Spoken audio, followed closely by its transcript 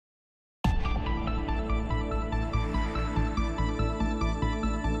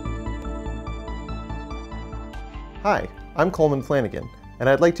Hi, I'm Coleman Flanagan, and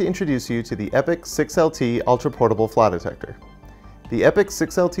I'd like to introduce you to the EPOCH 6LT ultra-portable flaw detector. The EPOCH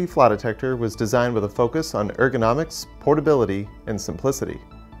 6LT flaw detector was designed with a focus on ergonomics, portability, and simplicity.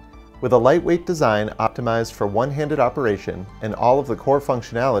 With a lightweight design optimized for one-handed operation and all of the core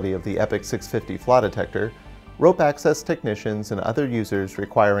functionality of the EPOCH 650 flaw detector, rope access technicians and other users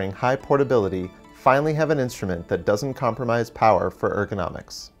requiring high portability finally have an instrument that doesn't compromise power for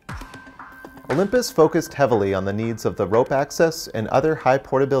ergonomics. Olympus focused heavily on the needs of the rope access and other high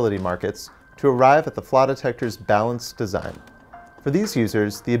portability markets to arrive at the flaw detector's balanced design. For these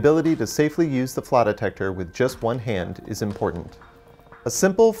users, the ability to safely use the flaw detector with just one hand is important. A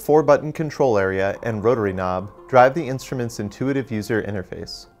simple 4-button control area and rotary knob drive the instrument's intuitive user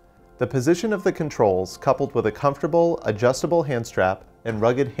interface. The position of the controls, coupled with a comfortable, adjustable hand strap and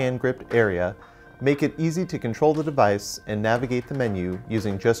rugged hand-gripped area, make it easy to control the device and navigate the menu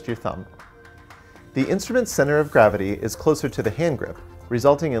using just your thumb. The instrument's center of gravity is closer to the hand grip,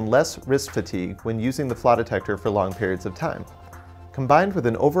 resulting in less wrist fatigue when using the flaw detector for long periods of time. Combined with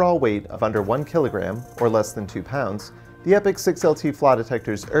an overall weight of under 1 kilogram, or less than 2 pounds, the EPOCH 6LT flaw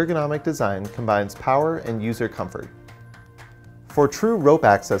detector's ergonomic design combines power and user comfort. For true rope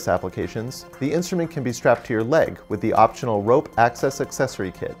access applications, the instrument can be strapped to your leg with the optional rope access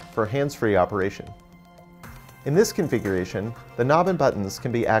accessory kit for hands-free operation. In this configuration, the knob and buttons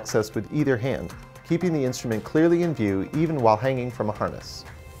can be accessed with either hand, keeping the instrument clearly in view even while hanging from a harness.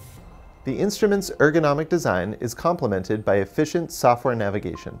 The instrument's ergonomic design is complemented by efficient software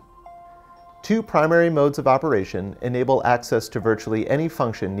navigation. 2 primary modes of operation enable access to virtually any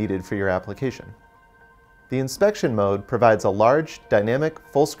function needed for your application. The inspection mode provides a large, dynamic,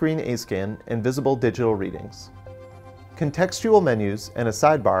 full-screen A-scan and visible digital readings. Contextual menus and a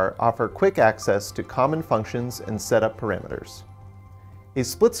sidebar offer quick access to common functions and setup parameters. A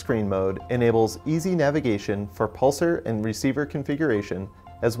split-screen mode enables easy navigation for pulsar and receiver configuration,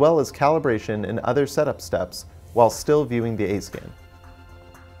 as well as calibration and other setup steps while still viewing the A-scan.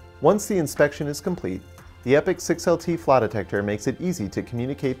 Once the inspection is complete, the EPOCH 6LT flaw detector makes it easy to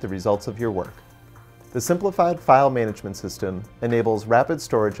communicate the results of your work. The simplified file management system enables rapid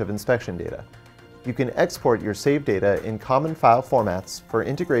storage of inspection data. You can export your saved data in common file formats for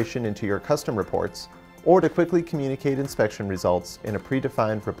integration into your custom reports or to quickly communicate inspection results in a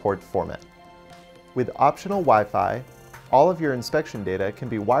predefined report format. With optional Wi-Fi, all of your inspection data can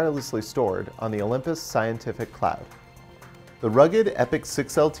be wirelessly stored on the Olympus Scientific Cloud. The rugged EPOCH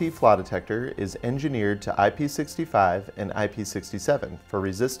 6LT flaw detector is engineered to IP65 and IP67 for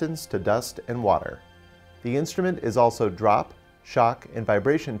resistance to dust and water. The instrument is also drop, shock, and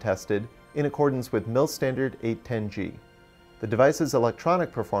vibration tested in accordance with MIL standard 810G. The device's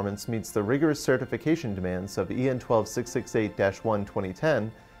electronic performance meets the rigorous certification demands of EN 12668-1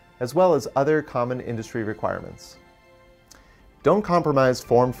 2010, as well as other common industry requirements. Don't compromise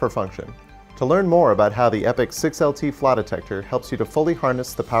form for function. To learn more about how the EPOCH 6LT flaw detector helps you to fully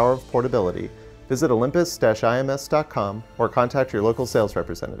harness the power of portability, visit olympus-ims.com or contact your local sales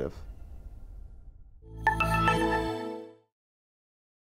representative.